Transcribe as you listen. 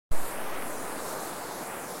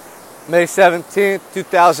May 17th,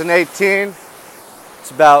 2018. It's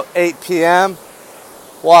about 8 p.m.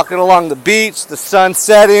 Walking along the beach, the sun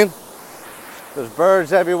setting. There's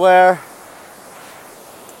birds everywhere.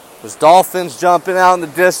 There's dolphins jumping out in the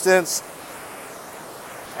distance.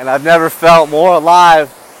 And I've never felt more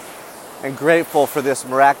alive and grateful for this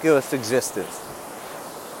miraculous existence.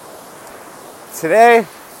 Today,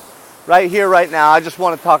 right here, right now, I just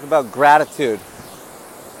want to talk about gratitude.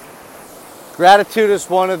 Gratitude is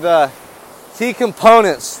one of the key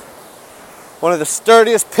components, one of the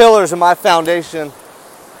sturdiest pillars of my foundation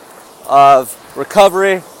of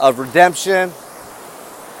recovery, of redemption,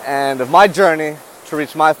 and of my journey to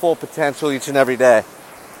reach my full potential each and every day.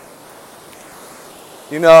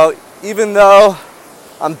 You know, even though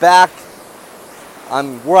I'm back,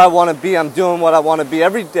 I'm where I want to be, I'm doing what I want to be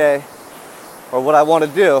every day, or what I want to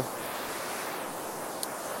do,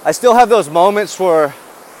 I still have those moments where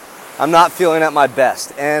I'm not feeling at my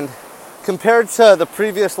best. And compared to the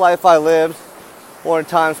previous life I lived, or in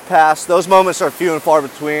times past, those moments are few and far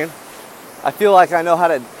between. I feel like I know how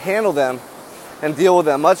to handle them and deal with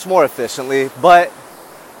them much more efficiently, but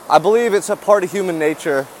I believe it's a part of human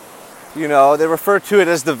nature. You know, they refer to it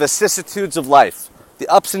as the vicissitudes of life, the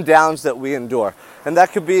ups and downs that we endure. And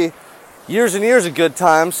that could be years and years of good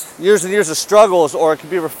times, years and years of struggles, or it could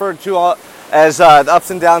be referred to as the ups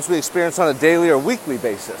and downs we experience on a daily or weekly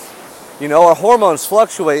basis. You know, our hormones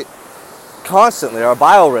fluctuate constantly, our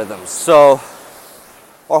biorhythms. So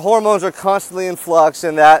our hormones are constantly in flux,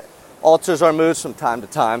 and that alters our moods from time to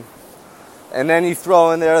time. And then you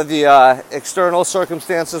throw in there the external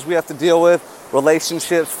circumstances we have to deal with,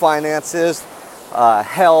 relationships, finances,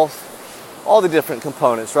 health, all the different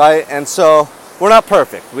components, right? And so we're not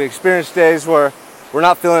perfect. We experience days where we're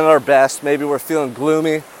not feeling at our best. Maybe we're feeling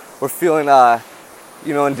gloomy. We're feeling,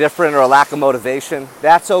 indifferent or a lack of motivation.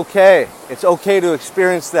 That's okay. It's okay to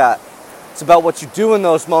experience that. It's about what you do in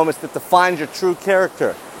those moments that defines your true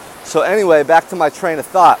character. So anyway, back to my train of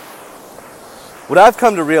thought. What I've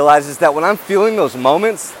come to realize is that when I'm feeling those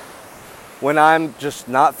moments, when I'm just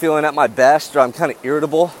not feeling at my best, or I'm kind of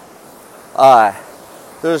irritable,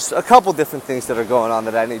 there's a couple different things that are going on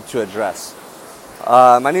that I need to address.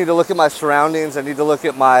 I need to look at my surroundings. I need to look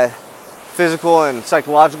at my physical and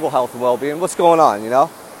psychological health and well-being. What's going on, you know?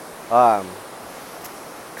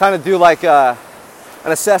 Kind of do like an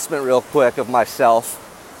assessment real quick of myself.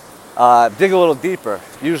 Dig a little deeper.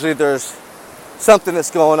 Usually there's something that's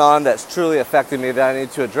going on that's truly affecting me that I need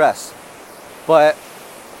to address. But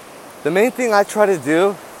the main thing I try to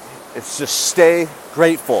do is just stay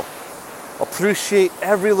grateful. Appreciate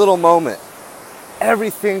every little moment.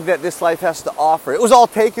 Everything that this life has to offer. It was all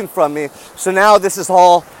taken from me, so now this is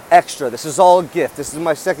all extra. This is all a gift. This is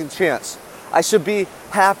my second chance. I should be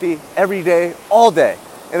happy every day, all day.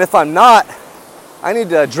 And if I'm not, I need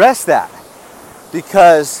to address that.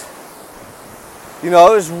 Because, you know,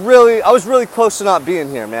 I was really close to not being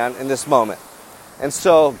here, man, in this moment. And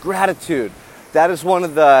so, gratitude, that is one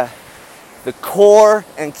of the core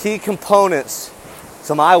and key components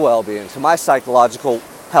to my well-being, to my psychological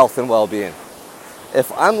health and well-being.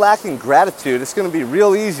 If I'm lacking gratitude, it's going to be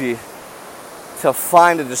real easy to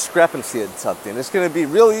find a discrepancy in something. It's going to be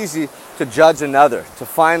real easy to judge another, to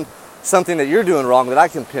find something that you're doing wrong that I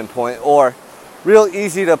can pinpoint, or real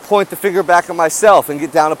easy to point the finger back at myself and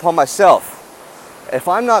get down upon myself. If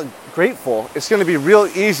I'm not grateful, it's going to be real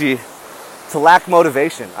easy to lack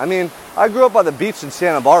motivation. I mean, I grew up by the beach in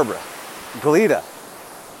Santa Barbara, Goleta.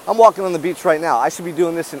 I'm walking on the beach right now. I should be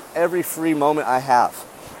doing this in every free moment I have.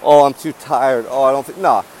 Oh, I'm too tired. Oh, I don't think...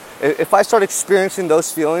 No. If I start experiencing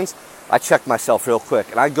those feelings, I check myself real quick.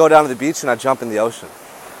 And I go down to the beach and I jump in the ocean.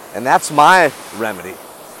 And that's my remedy.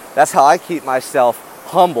 That's how I keep myself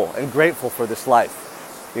humble and grateful for this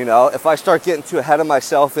life. You know, if I start getting too ahead of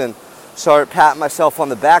myself and start patting myself on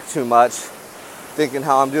the back too much, thinking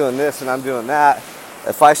how I'm doing this and I'm doing that,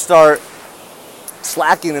 if I start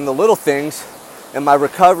slacking in the little things in my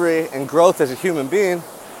recovery and growth as a human being,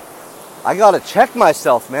 I gotta check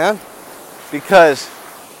myself, man, because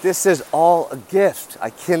this is all a gift.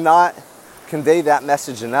 I cannot convey that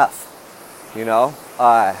message enough, you know?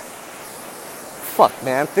 Fuck,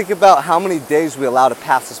 man, think about how many days we allow to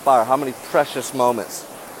pass us by, or how many precious moments.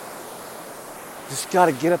 Just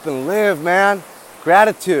gotta get up and live, man.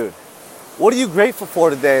 Gratitude. What are you grateful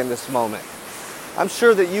for today in this moment? I'm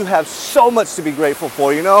sure that you have so much to be grateful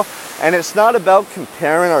for, you know? And it's not about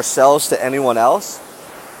comparing ourselves to anyone else.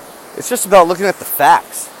 It's just about looking at the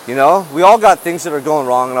facts, you know? We all got things that are going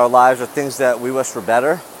wrong in our lives, or things that we wish were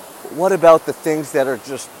better. But what about the things that are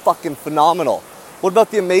just fucking phenomenal? What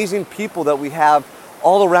about the amazing people that we have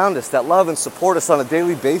all around us that love and support us on a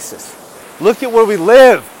daily basis? Look at where we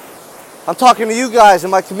live. I'm talking to you guys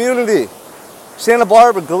in my community. Santa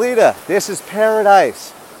Barbara, Goleta, this is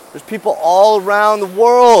paradise. There's people all around the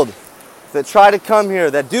world that try to come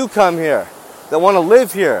here, that do come here, that want to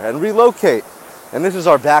live here and relocate. And this is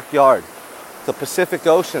our backyard. The Pacific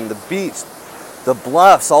Ocean, the beach, the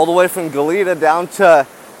bluffs, all the way from Goleta down to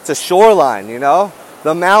Shoreline, you know?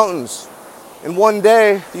 The mountains. In one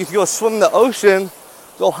day, you can go swim in the ocean,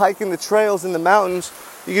 go hiking the trails in the mountains.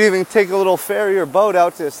 You can even take a little ferry or boat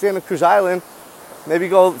out to Santa Cruz Island, maybe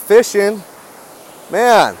go fishing.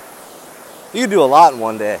 Man, you can do a lot in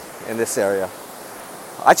one day in this area.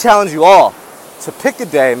 I challenge you all to pick a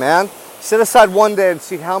day, man. Set aside one day and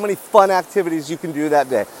see how many fun activities you can do that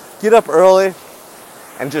day. Get up early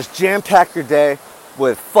and just jam-pack your day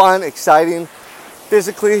with fun, exciting,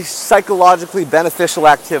 physically, psychologically beneficial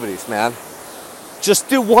activities, man. Just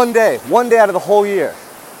do one day out of the whole year.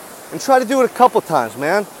 And try to do it a couple times,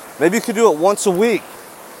 man. Maybe you could do it once a week,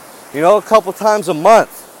 you know, a couple times a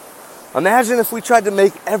month. Imagine if we tried to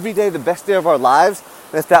make every day the best day of our lives,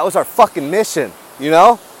 and if that was our fucking mission, you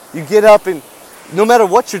know? You get up and no matter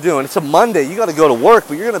what you're doing, it's a Monday, you gotta go to work,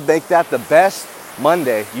 but you're gonna make that the best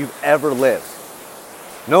Monday you've ever lived.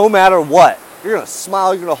 No matter what. You're gonna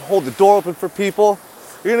smile, you're gonna hold the door open for people.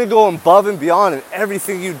 You're gonna go above and beyond in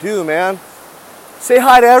everything you do, man. Say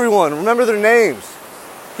hi to everyone, remember their names.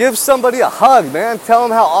 Give somebody a hug, man. Tell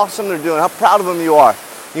them how awesome they're doing, how proud of them you are.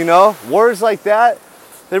 You know, words like that,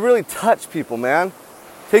 they really touch people, man.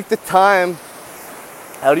 Take the time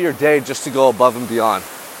out of your day just to go above and beyond.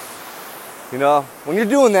 You know, when you're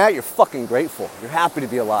doing that, you're fucking grateful. You're happy to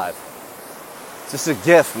be alive. It's just a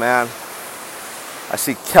gift, man. I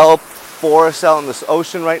see kelp forests out in this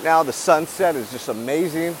ocean right now. The sunset is just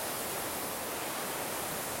amazing.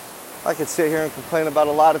 I could sit here and complain about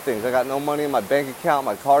a lot of things. I got no money in my bank account.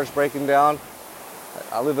 My car's breaking down.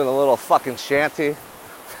 I live in a little fucking shanty.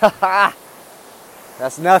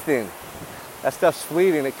 That's nothing. That stuff's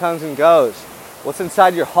fleeting. It comes and goes. What's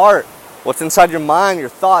inside your heart? What's inside your mind, your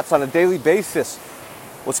thoughts on a daily basis?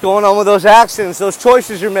 What's going on with those actions, those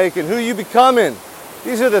choices you're making, who you becoming?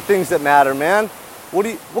 These are the things that matter, man.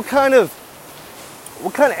 What kind of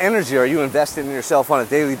energy are you investing in yourself on a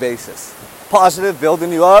daily basis? Positive,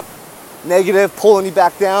 building you up. Negative, pulling you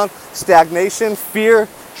back down. Stagnation, fear,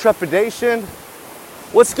 trepidation.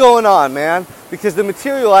 What's going on, man? Because the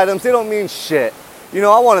material items, they don't mean shit. You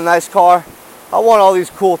know, I want a nice car. I want all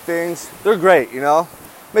these cool things. They're great, you know?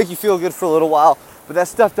 Make you feel good for a little while. But that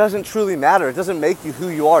stuff doesn't truly matter. It doesn't make you who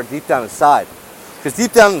you are deep down inside. Because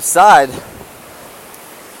deep down inside,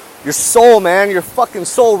 your soul, man, your fucking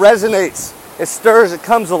soul resonates. It stirs, it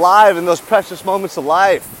comes alive in those precious moments of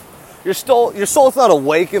life. Your soul's not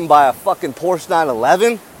awakened by a fucking Porsche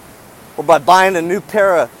 911 or by buying a new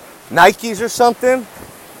pair of Nikes or something.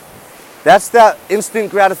 That's that instant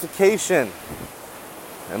gratification.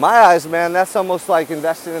 In my eyes, man, that's almost like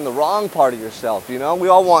investing in the wrong part of yourself, you know? We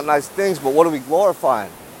all want nice things, but what are we glorifying?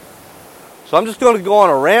 So I'm just going to go on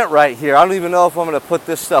a rant right here. I don't even know if I'm going to put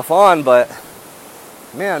this stuff on, but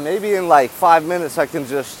man, maybe in like 5 minutes I can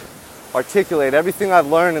just articulate everything I've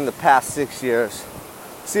learned in the past 6 years.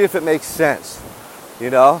 See if it makes sense,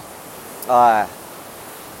 you know?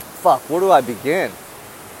 Where do I begin?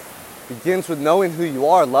 It begins with knowing who you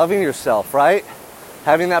are, loving yourself, right?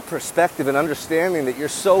 Having that perspective and understanding that you're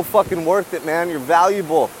so fucking worth it, man. You're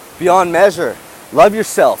valuable beyond measure. Love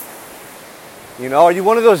yourself. You know, are you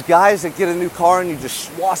one of those guys that get a new car and you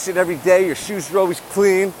just wash it every day? Your shoes are always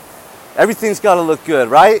clean. Everything's got to look good,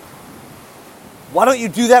 right? Why don't you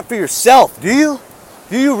do that for yourself? Do you?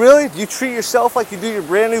 Do you really? Do you treat yourself like you do your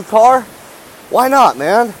brand new car? Why not,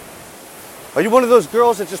 man? Are you one of those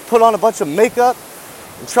girls that just put on a bunch of makeup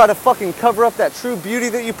and try to fucking cover up that true beauty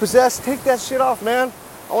that you possess? Take that shit off, man.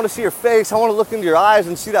 I want to see your face. I want to look into your eyes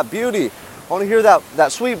and see that beauty. I want to hear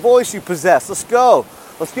that sweet voice you possess. Let's go.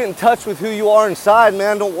 Let's get in touch with who you are inside,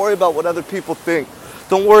 man. Don't worry about what other people think.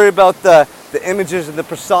 Don't worry about the images and the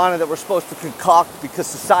persona that we're supposed to concoct because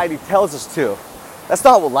society tells us to. That's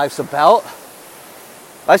not what life's about.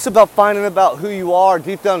 Life's about finding out who you are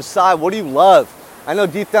deep down inside. What do you love? I know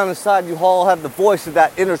deep down inside you all have the voice of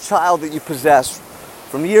that inner child that you possess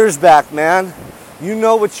from years back, man. You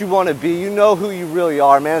know what you want to be. You know who you really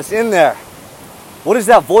are, man. It's in there. What is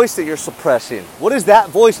that voice that you're suppressing? What does that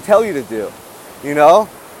voice tell you to do? You know?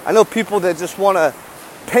 I know people that just want to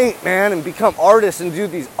paint, man, and become artists and do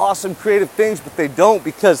these awesome creative things, but they don't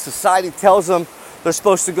because society tells them they're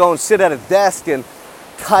supposed to go and sit at a desk and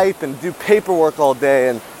type and do paperwork all day.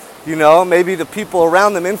 And, you know, maybe the people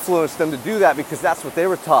around them influence them to do that because that's what they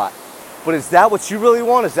were taught. But is that what you really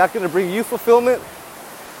want? Is that going to bring you fulfillment?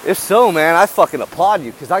 If so, man, I fucking applaud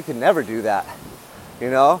you because I could never do that.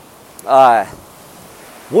 You know?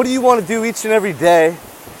 What do you want to do each and every day?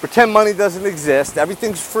 Pretend money doesn't exist.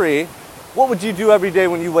 Everything's free. What would you do every day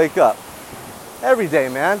when you wake up? Every day,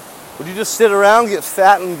 man. Would you just sit around, get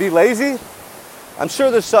fat, and be lazy? I'm sure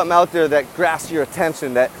there's something out there that grasps your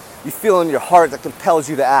attention, that you feel in your heart, that compels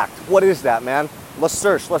you to act. What is that, man? Let's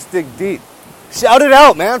search. Let's dig deep. Shout it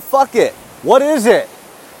out, man. Fuck it. What is it?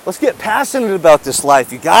 Let's get passionate about this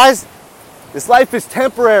life, you guys. This life is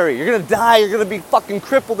temporary. You're going to die. You're going to be fucking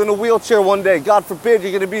crippled in a wheelchair one day. God forbid,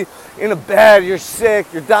 you're going to be in a bed. You're sick.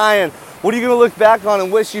 You're dying. What are you going to look back on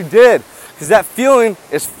and wish you did? Because that feeling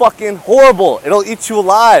is fucking horrible. It'll eat you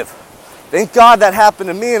alive. Thank God that happened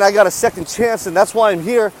to me and I got a second chance, and that's why I'm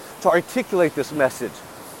here to articulate this message.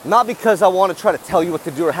 Not because I want to try to tell you what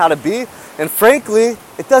to do or how to be. And frankly,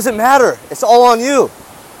 it doesn't matter. It's all on you.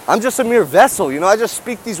 I'm just a mere vessel. You know, I just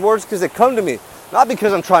speak these words because they come to me. Not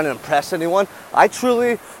because I'm trying to impress anyone. I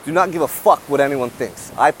truly do not give a fuck what anyone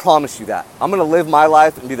thinks. I promise you that. I'm going to live my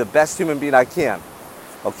life and be the best human being I can.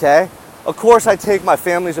 Okay? Of course, I take my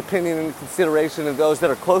family's opinion into consideration and those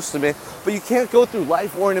that are close to me, but you can't go through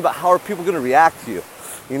life worrying about how are people going to react to you.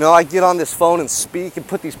 You know, I get on this phone and speak and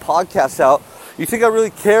put these podcasts out. You think I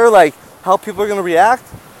really care, like, how people are going to react?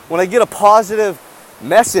 When I get a positive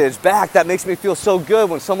message back, that makes me feel so good.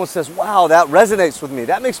 When someone says, wow, that resonates with me,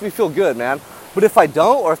 that makes me feel good, man. But if I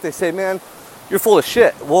don't, or if they say, man, you're full of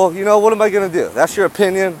shit, well, you know, what am I going to do? That's your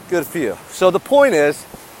opinion. Good for you. So the point is,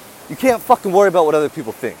 you can't fucking worry about what other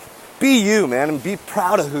people think. Be you, man, and be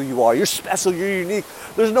proud of who you are. You're special. You're unique.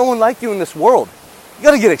 There's no one like you in this world. You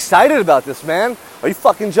got to get excited about this, man. Are you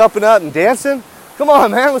fucking jumping up and dancing? Come on,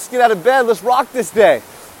 man. Let's get out of bed. Let's rock this day.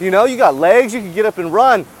 You know, you got legs. You can get up and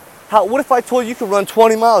run. What if I told you you could run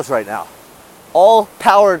 20 miles right now? All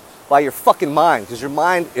powered by your fucking mind, because your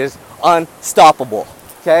mind is unstoppable.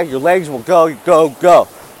 Okay? Your legs will go, go, go.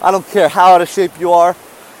 I don't care how out of shape you are,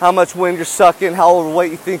 how much wind you're sucking, how overweight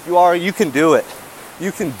you think you are. You can do it.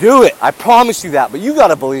 You can do it. I promise you that. But you got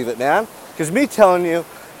to believe it, man. Because me telling you,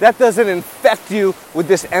 that doesn't infect you with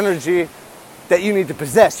this energy that you need to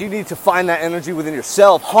possess. You need to find that energy within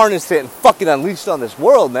yourself, harness it, and fucking unleash it on this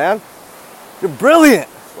world, man. You're brilliant.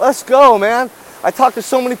 Let's go, man. I talk to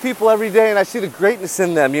so many people every day and I see the greatness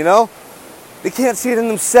in them, you know? They can't see it in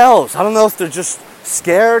themselves. I don't know if they're just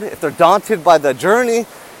scared, if they're daunted by the journey,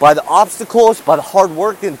 by the obstacles, by the hard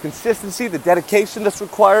work and consistency, the dedication that's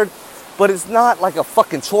required. But it's not like a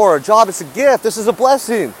fucking chore or a job. It's a gift. This is a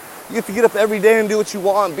blessing. You get to get up every day and do what you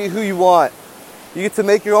want, be who you want. You get to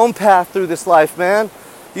make your own path through this life, man.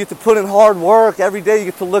 You get to put in hard work. Every day you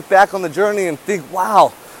get to look back on the journey and think,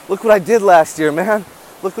 wow, look what I did last year, man.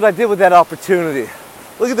 Look what I did with that opportunity.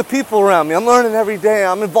 Look at the people around me. I'm learning every day.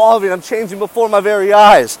 I'm evolving. I'm changing before my very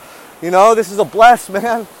eyes. You know, this is a blessed,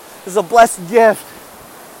 man. This is a blessed gift.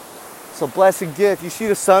 It's a blessed gift. You see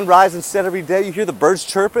the sun rise and set every day. You hear the birds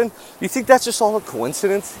chirping. You think that's just all a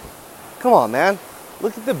coincidence? Come on, man.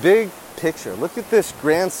 Look at the big picture. Look at this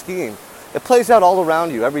grand scheme. It plays out all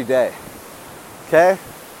around you every day. Okay?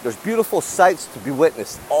 There's beautiful sights to be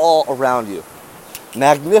witnessed all around you.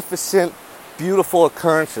 Magnificent, beautiful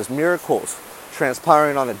occurrences, miracles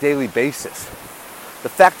transpiring on a daily basis. The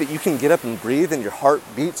fact that you can get up and breathe and your heart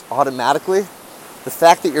beats automatically. The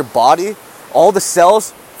fact that your body, all the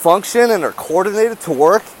cells function and are coordinated to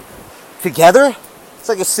work together. It's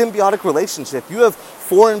like a symbiotic relationship. You have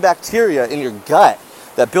foreign bacteria in your gut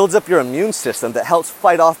that builds up your immune system, that helps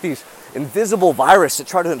fight off these invisible viruses that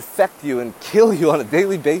try to infect you and kill you on a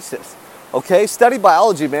daily basis. Okay? Study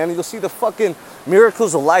biology, man, and you'll see the fucking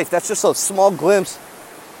miracles of life. That's just a small glimpse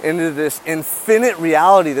into this infinite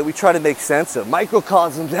reality that we try to make sense of.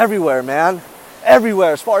 Microcosms everywhere, man.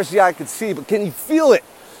 Everywhere, as far as the eye can see. But can you feel it?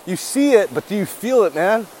 You see it, but do you feel it,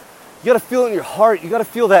 man? You gotta feel it in your heart. You gotta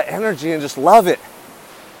feel that energy and just love it.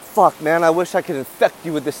 Fuck, man, I wish I could infect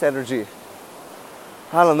you with this energy.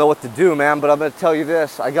 I don't know what to do, man, but I'm gonna tell you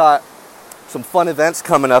this. I got some fun events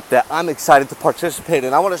coming up that I'm excited to participate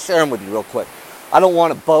in. I want to share them with you real quick. I don't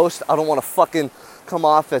want to boast. I don't want to fucking come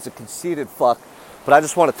off as a conceited fuck, but I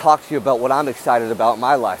just want to talk to you about what I'm excited about in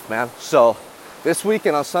my life, man. So this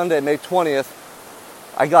weekend on Sunday, May 20th,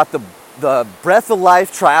 I got the Breath of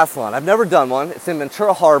Life Triathlon. I've never done one. It's in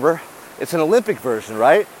Ventura Harbor. It's an Olympic version,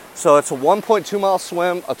 right? So it's a 1.2 mile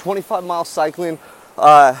swim, a 25 mile cycling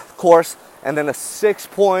course, and then a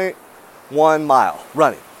 6.1 mile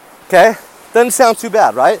running. Okay? Doesn't sound too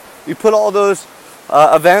bad, right? You put all those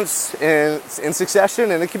events in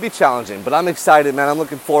succession and it can be challenging, but I'm excited, man. I'm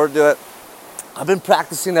looking forward to it. I've been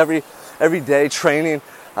practicing every day, training.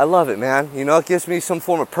 I love it, man. You know, it gives me some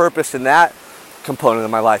form of purpose in that component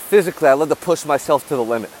of my life. Physically, I love to push myself to the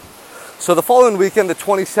limit. So the following weekend, the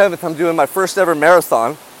 27th, I'm doing my first ever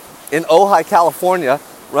marathon. in Ojai, California,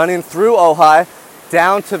 running through Ojai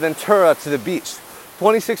down to Ventura to the beach.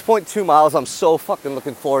 26.2 miles. I'm so fucking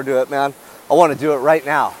looking forward to it, man. I want to do it right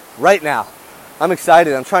now. Right now. I'm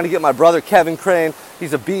excited. I'm trying to get my brother Kevin Crane.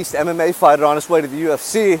 He's a beast MMA fighter on his way to the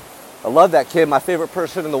UFC. I love that kid, my favorite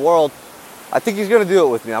person in the world. I think he's going to do it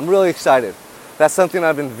with me. I'm really excited. That's something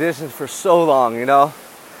I've envisioned for so long, you know?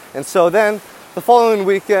 And so then the following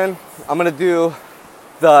weekend, I'm going to do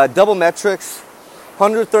the Double Metrics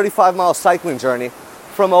 135-mile cycling journey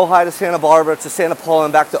from Ojai to Santa Barbara to Santa Paula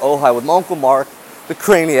and back to Ojai with my Uncle Mark, the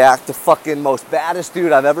Craniac, the fucking most baddest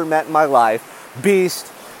dude I've ever met in my life. Beast,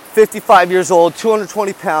 55 years old,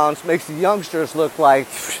 220 pounds, makes the youngsters look like,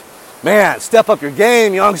 man, step up your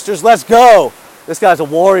game, youngsters, let's go. This guy's a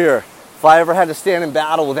warrior. If I ever had to stand in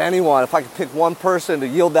battle with anyone, if I could pick one person to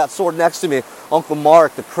yield that sword next to me, Uncle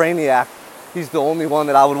Mark, the Craniac, he's the only one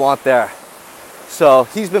that I would want there. So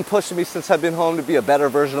he's been pushing me since I've been home to be a better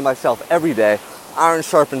version of myself every day. Iron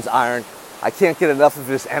sharpens iron. I can't get enough of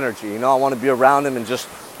his energy. You know, I want to be around him and just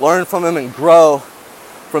learn from him and grow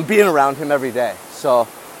from being around him every day. So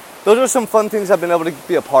those are some fun things I've been able to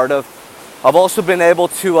be a part of. I've also been able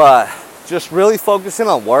to just really focus in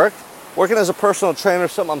on work. Working as a personal trainer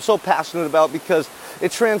is something I'm so passionate about because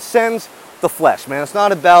it transcends the flesh, man. It's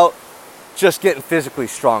not about just getting physically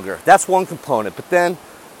stronger. That's one component. But then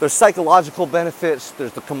there's psychological benefits.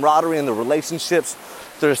 There's the camaraderie and the relationships.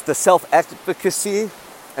 There's the self-efficacy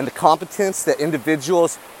and the competence that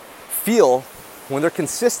individuals feel when they're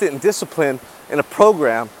consistent and disciplined in a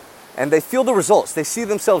program and they feel the results. They see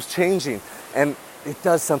themselves changing and it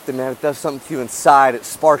does something, man. It does something to you inside. It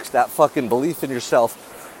sparks that fucking belief in yourself.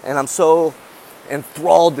 And I'm so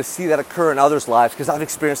enthralled to see that occur in others' lives because I've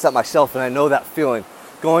experienced that myself and I know that feeling.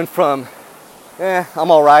 Going from, I'm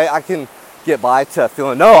all right, I can get by, to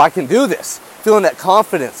feeling, no, I can do this. Feeling that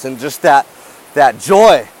confidence and just that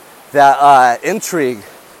joy, that intrigue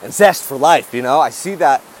and zest for life, you know? I see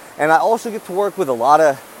that. And I also get to work with a lot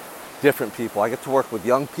of different people. I get to work with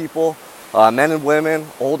young people, men and women,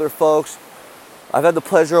 older folks. I've had the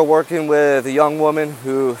pleasure of working with a young woman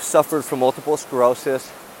who suffered from multiple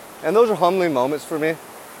sclerosis. And those are humbling moments for me.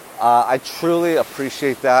 I truly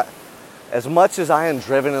appreciate that. As much as I am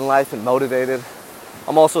driven in life and motivated,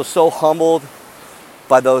 I'm also so humbled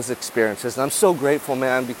by those experiences. And I'm so grateful,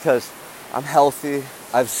 man, because I'm healthy.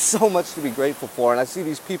 I have so much to be grateful for. And I see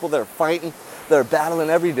these people that are fighting, that are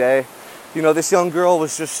battling every day. You know, this young girl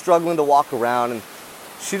was just struggling to walk around and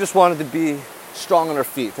she just wanted to be strong on her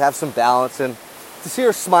feet, to have some balance. And to see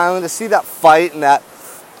her smiling, to see that fight and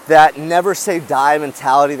that never say die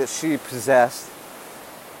mentality that she possessed,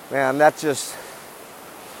 man, that's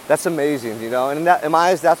amazing, you know? And in my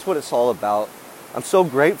eyes, that's what it's all about. I'm so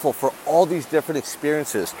grateful for all these different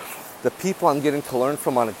experiences. The people I'm getting to learn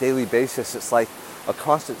from on a daily basis, it's like a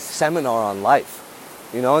constant seminar on life,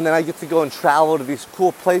 you know? And then I get to go and travel to these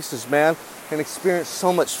cool places, man, and experience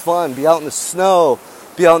so much fun, be out in the snow,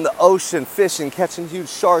 be out in the ocean, fishing, catching huge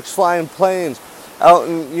sharks, flying planes, out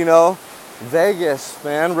in, you know, Vegas,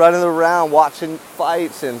 man, running around, watching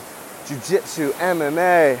fights and jiu-jitsu,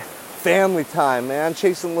 MMA, family time, man,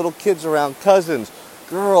 chasing little kids around, cousins,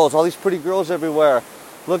 girls, all these pretty girls everywhere,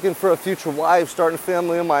 looking for a future wife, starting a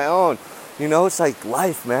family of my own. You know, it's like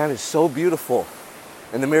life, man, is so beautiful.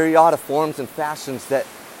 And the myriad of forms and fashions that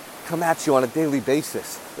come at you on a daily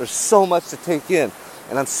basis. There's so much to take in.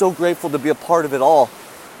 And I'm so grateful to be a part of it all.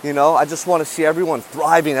 You know, I just want to see everyone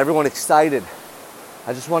thriving, everyone excited.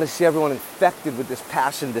 I just want to see everyone infected with this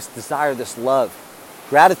passion, this desire, this love.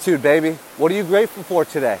 Gratitude, baby. What are you grateful for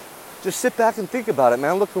today? Just sit back and think about it,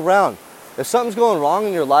 man. Look around. If something's going wrong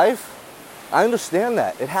in your life, I understand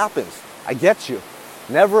that. It happens. I get you.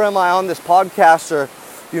 Never am I on this podcast or,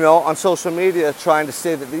 you know, on social media trying to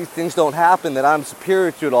say that these things don't happen, that I'm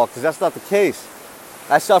superior to it all, because that's not the case.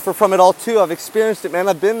 I suffer from it all too. I've experienced it, man.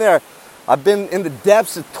 I've been there. I've been in the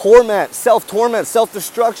depths of torment,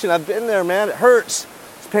 self-destruction. I've been there, man. It hurts.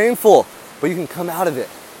 It's painful. But you can come out of it.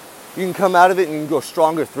 You can come out of it and you can grow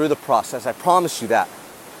stronger through the process. I promise you that.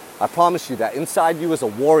 I promise you that. Inside you is a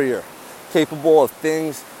warrior, capable of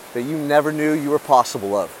things that you never knew you were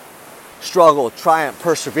possible of. Struggle, triumph,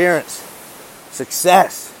 perseverance,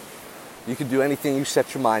 success. You can do anything you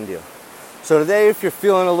set your mind to. So today, if you're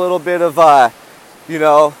feeling a little bit of, you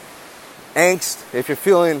know, angst, if you're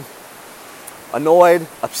feeling annoyed,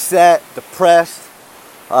 upset, depressed,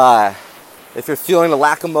 if you're feeling a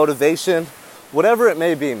lack of motivation, whatever it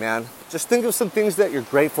may be, man, just think of some things that you're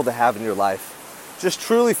grateful to have in your life. Just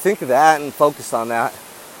truly think of that and focus on that.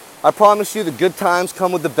 I promise you the good times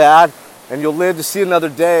come with the bad, and you'll live to see another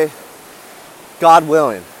day, God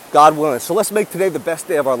willing. God willing. So let's make today the best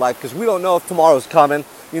day of our life, because we don't know if tomorrow's coming.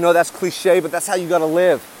 You know, that's cliche, but that's how you gotta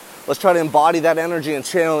live. Let's try to embody that energy and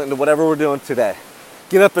channel it into whatever we're doing today.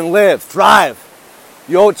 Get up and live, thrive.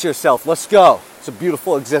 You owe it to yourself. Let's go. It's a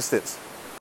beautiful existence.